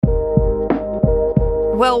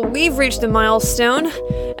Well, we've reached a milestone.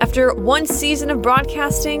 After one season of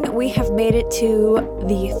broadcasting, we have made it to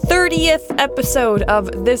the 30th episode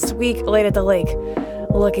of This Week Late at the Lake.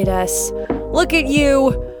 Look at us. Look at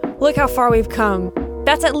you. Look how far we've come.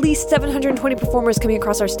 That's at least 720 performers coming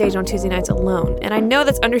across our stage on Tuesday nights alone. And I know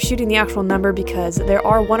that's undershooting the actual number because there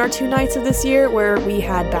are one or two nights of this year where we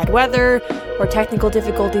had bad weather or technical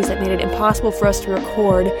difficulties that made it impossible for us to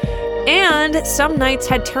record. And some nights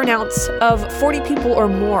had turnouts of 40 people or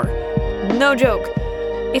more. No joke.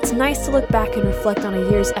 It's nice to look back and reflect on a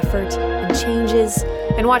year's effort and changes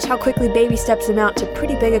and watch how quickly baby steps amount to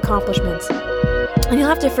pretty big accomplishments. And you'll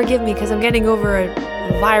have to forgive me because I'm getting over a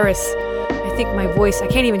virus. I think my voice, I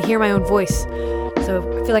can't even hear my own voice. So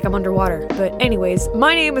I feel like I'm underwater. But anyways,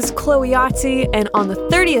 my name is Chloe Yahtzee, and on the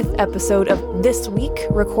 30th episode of This Week,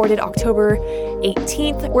 recorded October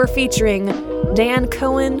 18th, we're featuring Dan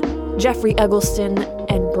Cohen, Geoffrey Eggleston,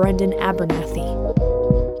 and Brendan Abernathy.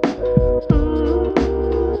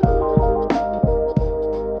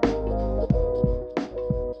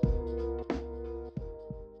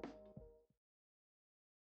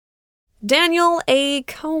 Daniel A.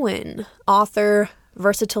 Cohen, author,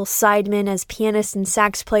 versatile sideman as pianist and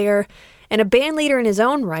sax player, and a band leader in his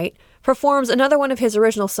own right, performs another one of his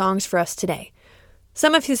original songs for us today.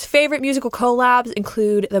 Some of his favorite musical collabs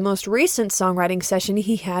include the most recent songwriting session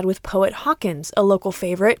he had with poet Hawkins, a local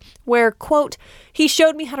favorite, where, quote, he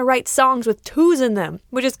showed me how to write songs with twos in them,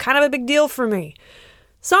 which is kind of a big deal for me.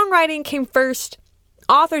 Songwriting came first,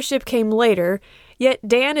 authorship came later, yet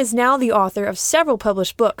Dan is now the author of several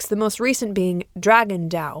published books, the most recent being Dragon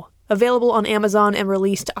Dow, available on Amazon and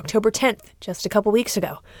released October 10th, just a couple weeks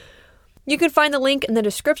ago. You can find the link in the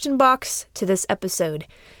description box to this episode.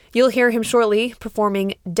 You'll hear him shortly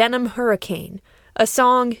performing Denim Hurricane, a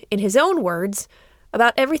song, in his own words,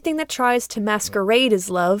 about everything that tries to masquerade as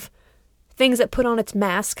love, things that put on its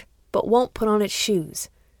mask, but won't put on its shoes.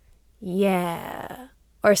 Yeah,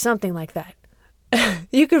 or something like that.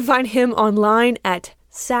 You can find him online at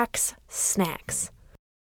Sax Snacks.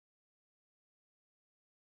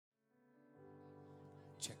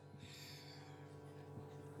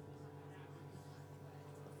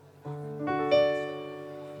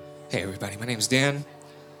 Hey everybody, my name's Dan.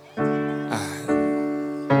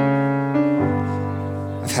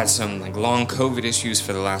 I've had some long COVID issues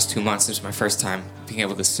for the last 2 months. This is my first time being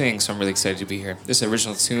able to sing, so I'm really excited to be here. This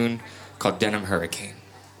original tune called Denim Hurricane.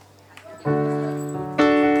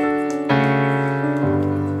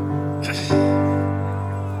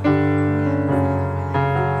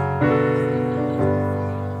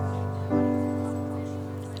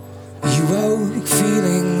 You woke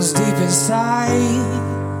feelings deep inside.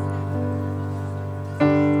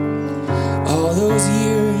 All those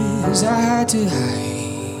years I had to hide.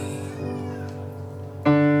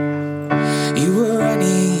 You were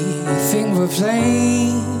anything but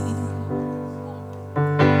plain.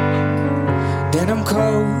 Denim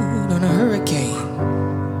coat on a hurricane.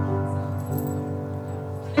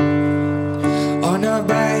 On our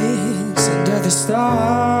backs under the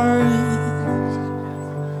stars.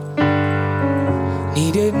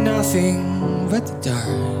 Needed nothing but the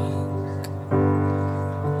dark.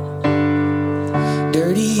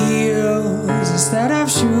 Dirty heels instead of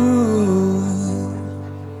shoes.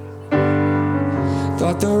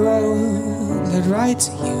 Thought the road led right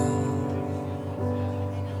to you.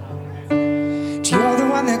 But you're the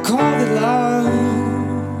one that called it love.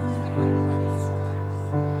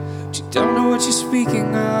 But you don't know what you're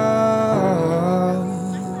speaking of.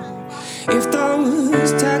 If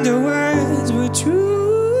those tender words were true,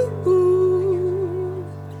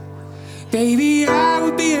 baby, I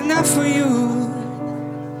would be enough for you.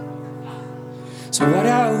 So what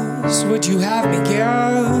else would you have me give?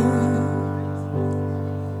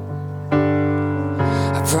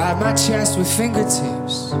 I pride my chest with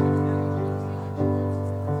fingertips.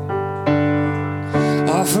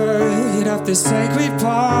 Offered up the sacred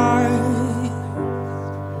part.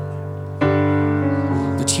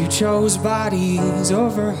 But you chose bodies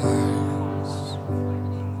over hearts.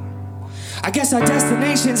 I guess our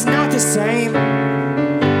destination's not the same.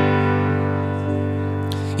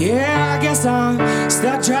 Yeah, I guess I'm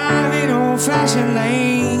stuck driving old-fashioned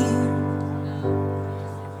lane.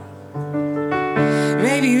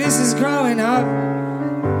 Maybe this is growing up.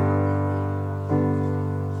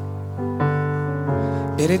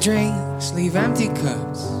 Bitter drinks leave empty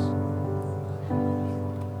cups.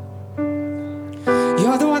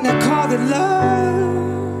 You're the one that called it love.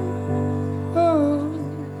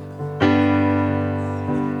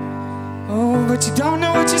 Oh, but you don't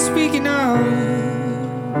know what you're speaking of.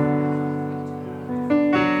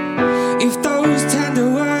 If those tender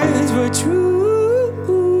words were true,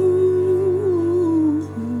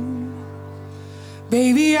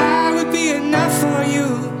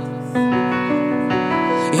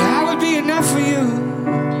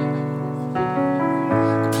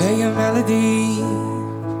 melody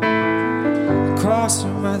across her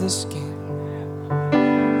mother's skin.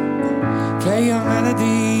 Play your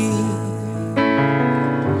melody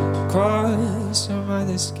across her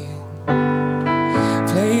mother's skin.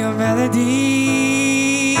 Play your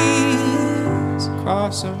melodies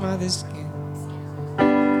across her mother's skin.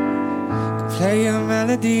 Play your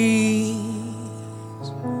melodies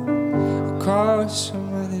across her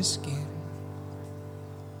mother's skin.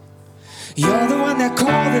 You're the one that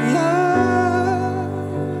called it love.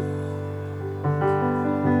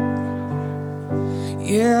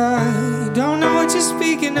 Yeah, you don't know what you're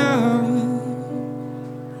speaking of.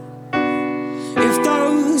 If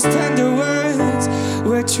those tender words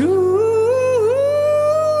were true,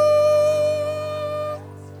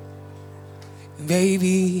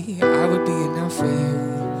 baby, I would be enough for you.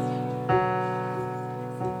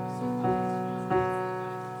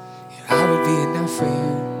 Yeah, I would be enough for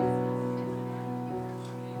you.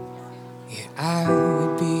 Yeah, I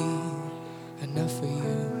would be enough for you.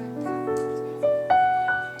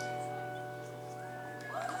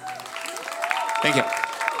 Thank you.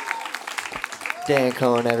 Dan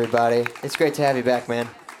Cohen, everybody. It's great to have you back, man.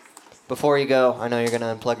 Before you go, I know you're going to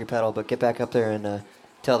unplug your pedal, but get back up there and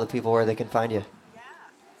tell the people where they can find you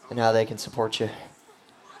and how they can support you.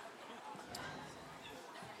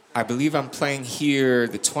 I believe I'm playing here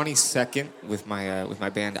the 22nd with my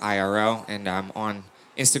band IRL, and I'm on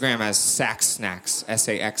Instagram as Sax Snacks,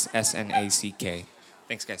 SAXSNACK.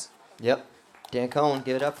 Thanks, guys. Yep. Dan Cohen,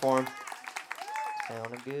 give it up for him.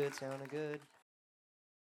 Sounding good, sounding good.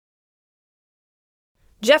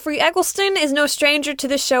 Geoffrey Eggleston is no stranger to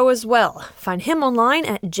the show as well. Find him online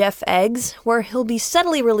at Jeff Eggs, where he'll be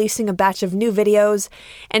steadily releasing a batch of new videos,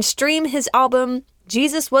 and stream his album,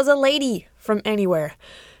 Jesus Was a Lady, from anywhere.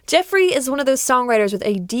 Geoffrey is one of those songwriters with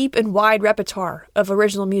a deep and wide repertoire of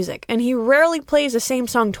original music, and he rarely plays the same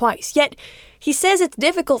song twice, yet he says it's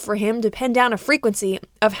difficult for him to pin down a frequency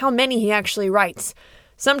of how many he actually writes.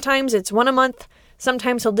 Sometimes it's one a month,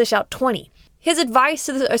 sometimes he'll dish out 20. His advice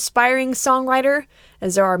to the aspiring songwriter,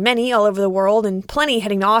 as there are many all over the world and plenty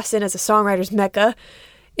heading to Austin as a songwriter's mecca,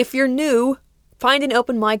 if you're new, find an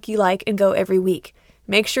open mic you like and go every week.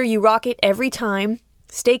 Make sure you rock it every time,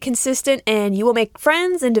 stay consistent, and you will make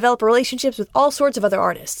friends and develop relationships with all sorts of other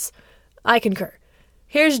artists. I concur.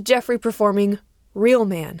 Here's Geoffrey performing Real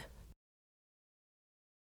Man.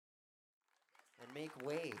 And make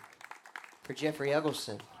way for Geoffrey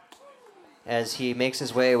Eggleston as he makes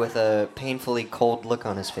his way with a painfully cold look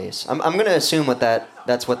on his face. I'm going to assume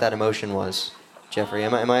that's what that emotion was. Geoffrey,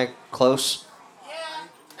 am I close?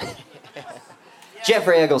 Yeah.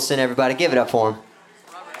 Geoffrey Eggleston, everybody, give it up for him.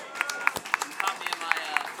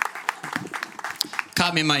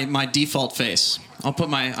 Caught me in my default face.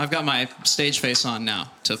 I've got my stage face on now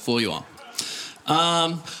to fool you all.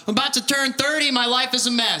 I'm about to turn 30, my life is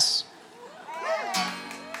a mess.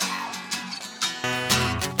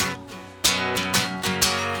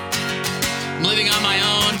 I'm living on my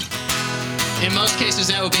own. In most cases,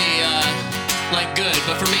 that would be, good.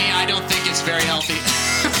 But for me, I don't think it's very healthy.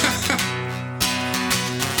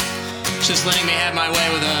 Just letting me have my way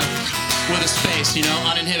with a space,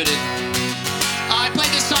 uninhibited. I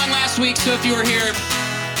played this song last week, so if you were here,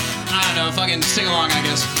 I don't know, fucking sing along, I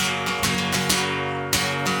guess.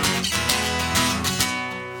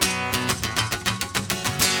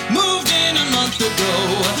 Moved in a month ago,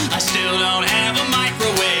 I still don't have a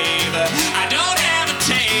microwave. I don't have a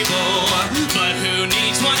table, but who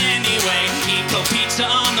needs one anyway? Eco pizza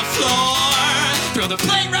on the floor, throw the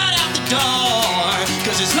plate right out the door.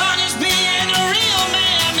 Cause as long as being a real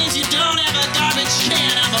man means you don't have a garbage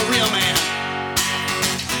can, I'm a real man.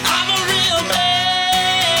 I'm a real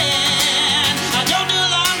man. I don't do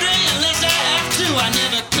laundry unless I have to. I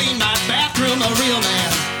never clean my bathroom, a real man.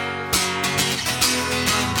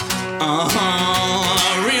 A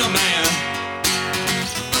real man.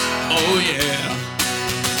 Oh yeah.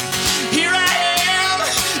 Here I am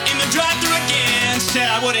in the drive-thru again. Said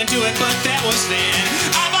I wouldn't do it, but that was then.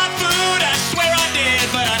 I bought food, I swear I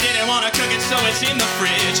did, but I didn't want to cook it, so it's in the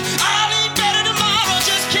fridge. I'll eat better tomorrow,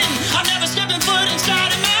 just kidding. I'm never stepping foot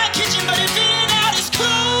inside of my kitchen, but if eating out is closed,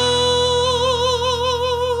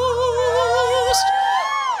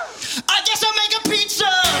 I guess I'll make a pizza.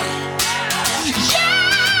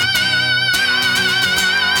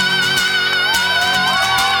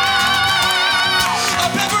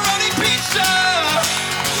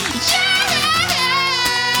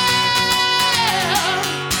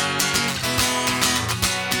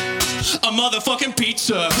 Motherfucking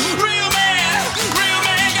pizza. Real man,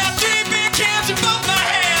 got 3 beer cans in both my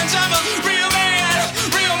hands. I'm a real man,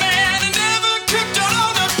 and never cooked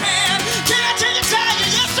on the pan. Can I take it tighter?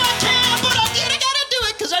 Yes, I can.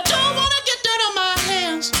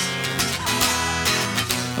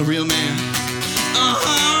 A real man. Real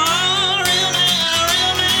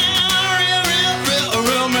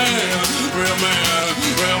man.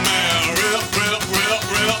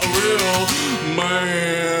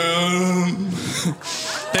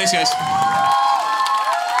 Thanks, guys.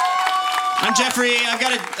 I'm Geoffrey. I've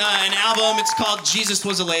got an album. It's called Jesus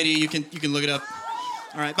Was a Lady. You can look it up.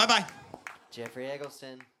 All right, bye-bye. Geoffrey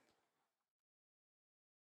Eggleston.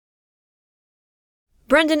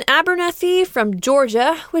 Brendan Abernathy from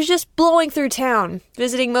Georgia was just blowing through town,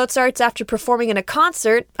 visiting Mozart's after performing in a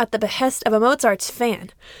concert at the behest of a Mozart's fan.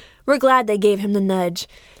 We're glad they gave him the nudge.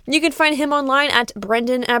 You can find him online at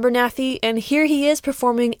Brendan Abernathy, and here he is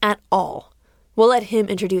performing at All. We'll let him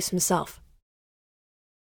introduce himself.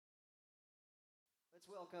 Let's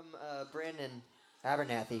welcome Brendan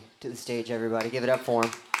Abernathy to the stage, everybody. Give it up for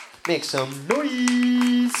him. Make some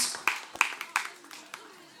noise!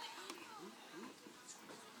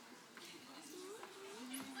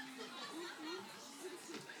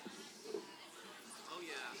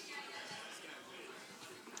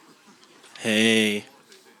 Hey,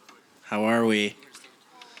 how are we?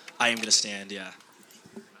 I am going to stand, yeah.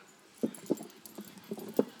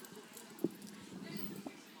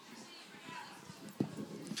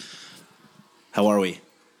 How are we?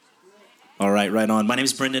 All right, right on. My name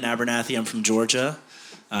is Brendan Abernathy. I'm from Georgia.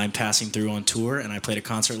 I'm passing through on tour, and I played a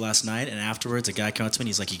concert last night, and afterwards a guy came up to me and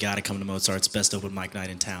he's like, you got to come to Mozart's best open mic night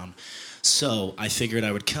in town. So I figured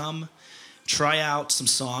I would come, try out some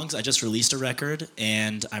songs. I just released a record,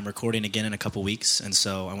 and I'm recording again in a couple weeks, and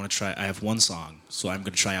so I have one song, so I'm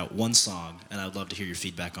going to try out one song, and I would love to hear your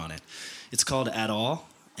feedback on it. It's called At All,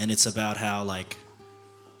 and it's about how, I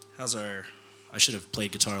should have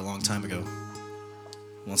played guitar a long time ago.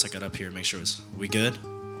 Once I got up here, make sure we good?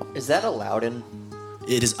 Is that allowed in?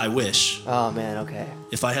 It is, I wish. Oh, man, okay.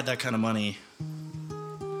 If I had that kind of money,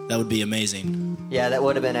 that would be amazing. Yeah, that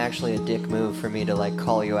would have been actually a dick move for me to,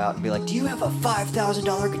 call you out and be like, do you have a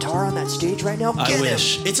 $5,000 guitar on that stage right now? I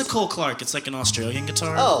wish. It's a Cole Clark. It's like an Australian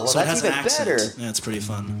guitar. Oh, well, so that's it has even an accent. better. Yeah, it's pretty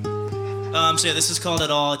fun. So yeah, this is called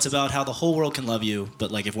At All. It's about how the whole world can love you,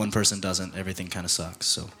 but if one person doesn't, everything kind of sucks,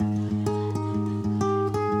 so...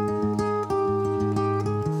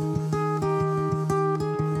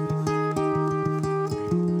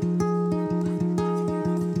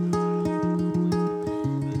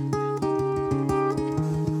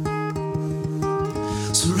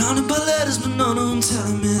 Surrounded by letters, but none of them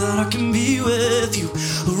telling me that I can be with you.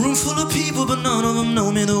 A room full of people, but none of them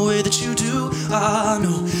know me the way that you do. I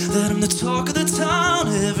know that I'm the talk of the town.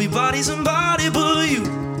 Everybody's somebody but you.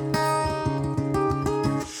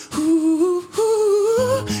 Ooh,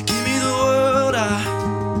 give me the world, I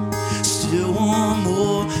still want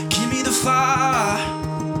more. Give me the fire,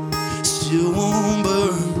 still won't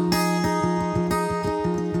burn.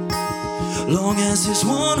 Long as there's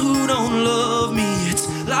one who don't love me, it's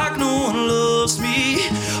like no one loves me.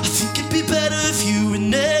 I think it'd be better if you had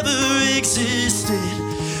never existed.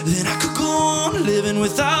 Then I could go on living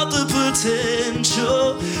without the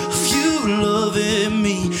potential of you loving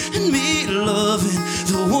me and me loving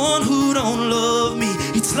the one who don't love me.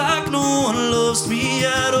 It's like no one loves me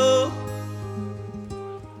at all.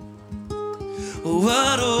 Oh,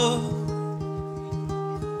 at all.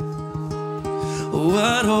 Oh,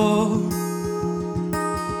 at all.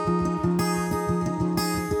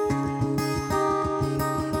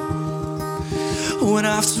 When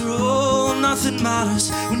after all nothing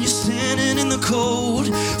matters, when you're standing in the cold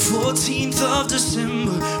 14th of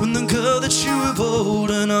December, when the girl that you were bold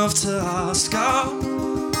enough to ask out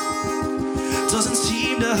doesn't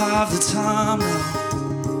seem to have the time now.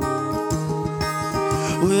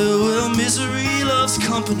 Well, misery loves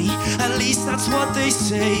company, at least that's what they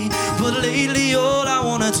say. But lately all I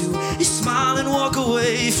wanna do is smile and walk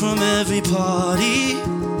away from every party.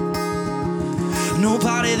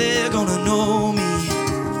 Nobody there gonna know me.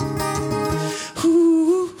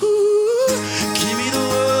 Ooh, give me the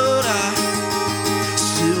world, I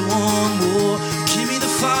still want more. Give me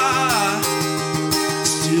the fire,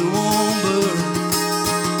 still won't burn.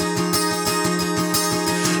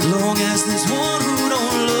 Long as there's one who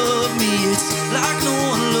don't love me, it's like no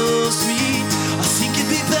one loves me. I think it'd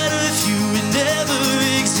be better if you had never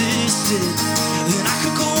existed. Then I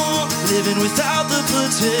could go on living without the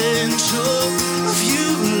potential of you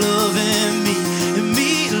loving me and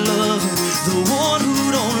me loving the one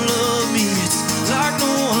who don't love me. It's like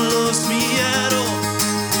no one loves me at all.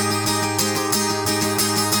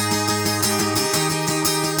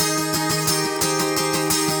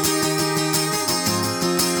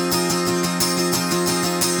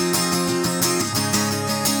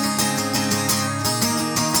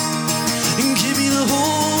 And give me the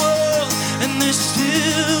whole world and there's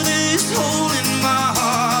still this hole in my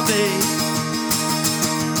heart, babe.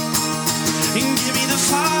 And give me the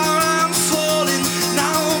fire, I'm falling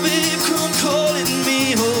now, babe, come calling me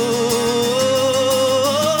home.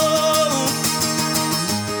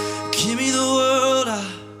 Give me the world,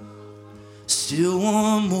 I still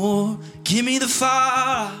want more. Give me the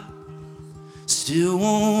fire, still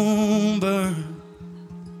won't burn.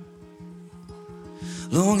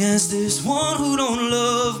 Long as there's one who don't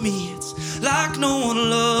love me, it's like no one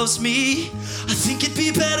loves me. I think it'd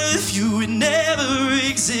be better if you had never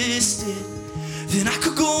existed. Then I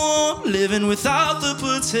could go on living without the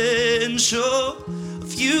potential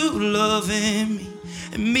of you loving me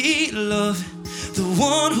and me loving the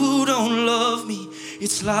one who don't love me.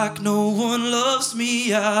 It's like no one loves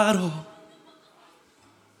me at all.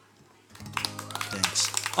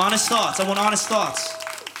 Thanks. Honest thoughts. I want honest thoughts.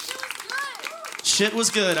 Shit was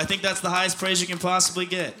good. I think that's the highest praise you can possibly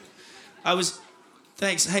get.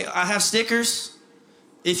 Thanks. Hey, I have stickers.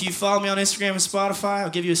 If you follow me on Instagram and Spotify, I'll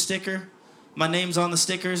give you a sticker. My name's on the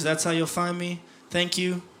stickers. That's how you'll find me. Thank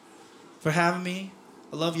you for having me.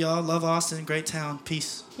 I love y'all. Love Austin. Great town.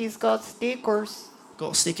 Peace. He's got stickers.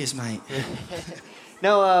 Got stickers, mate.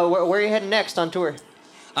 No, where are you heading next on tour?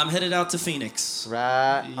 I'm headed out to Phoenix.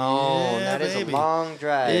 Right. Oh, Yeah, that is baby. a long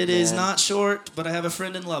drive. It is man. not short, but I have a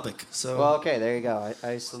friend in Lubbock. So Well, okay, there you go.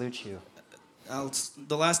 I salute you.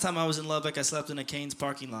 the last time I was in Lubbock, I slept in a Cane's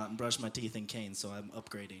parking lot and brushed my teeth in Cane's, so I'm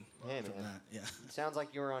upgrading Hey, from man. that. Yeah. Sounds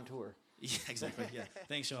like you were on tour. Yeah, exactly. Yeah.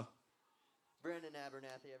 Thanks, y'all. Brendan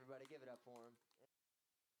Abernathy, everybody, give it up for him.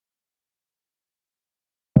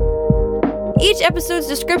 Each episode's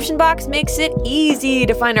description box makes it easy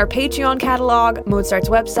to find our Patreon catalog, Mozart's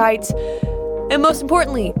website, and most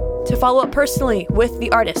importantly, to follow up personally with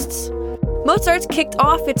the artists. Mozart's kicked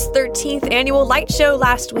off its 13th annual light show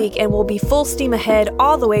last week and will be full steam ahead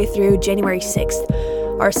all the way through January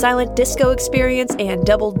 6th. Our silent disco experience and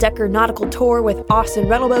double-decker nautical tour with Austin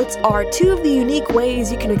rental boats are two of the unique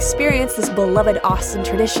ways you can experience this beloved Austin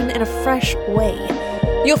tradition in a fresh way.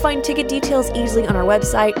 You'll find ticket details easily on our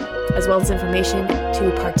website, as well as information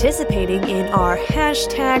to participating in our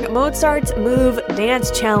hashtag Mozart's Move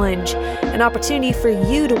Dance Challenge, an opportunity for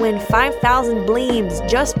you to win 5,000 bleems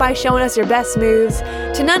just by showing us your best moves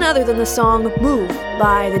to none other than the song Move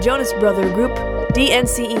by the Jonas Brother group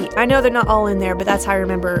DNCE. I know they're not all in there, but that's how I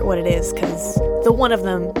remember what it is, because the one of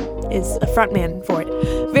them is a frontman for it.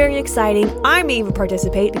 Very exciting. I may even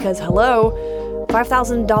participate because, hello,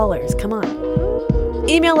 $5,000. Come on.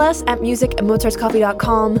 Email us at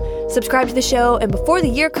music@mozartscoffee.com, subscribe to the show, and before the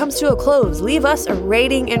year comes to a close, leave us a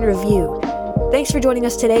rating and review. Thanks for joining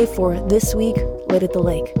us today for This Week Lit at the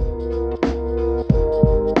Lake.